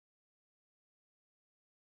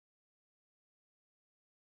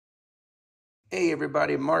Hey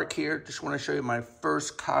everybody, Mark here. Just want to show you my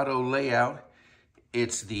first KATO layout.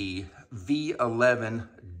 It's the V11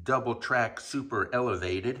 double track super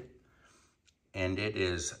elevated, and it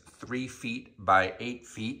is 3 feet by 8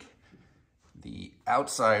 feet. The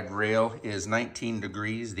outside rail is 19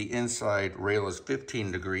 degrees. The inside rail is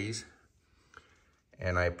 15 degrees.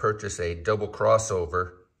 And I purchased a double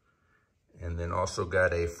crossover, and then also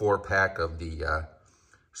got a 4-pack of the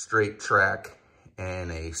straight track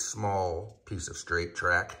and a small piece of straight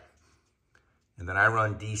track. And then I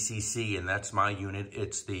run DCC, and that's my unit.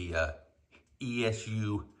 It's the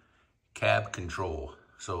ESU CABCONTROL.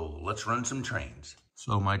 So let's run some trains.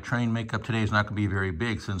 So my train makeup today is not gonna be very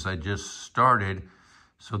big since I just started.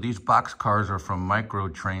 So these box cars are from Micro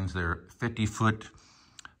Trains. They're 50-foot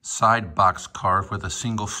side box cars with a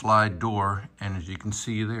single slide door. And as you can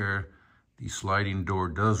see there, the sliding door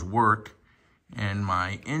does work. And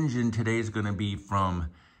my engine today is going to be from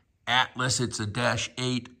Atlas. It's a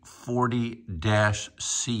 -8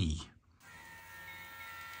 40-C.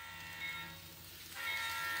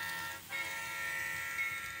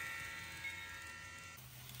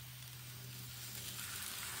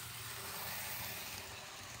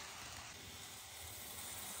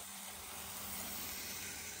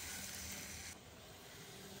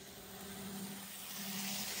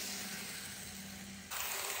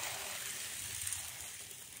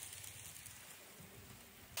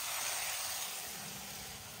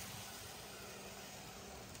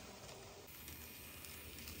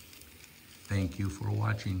 Thank you for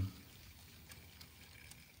watching.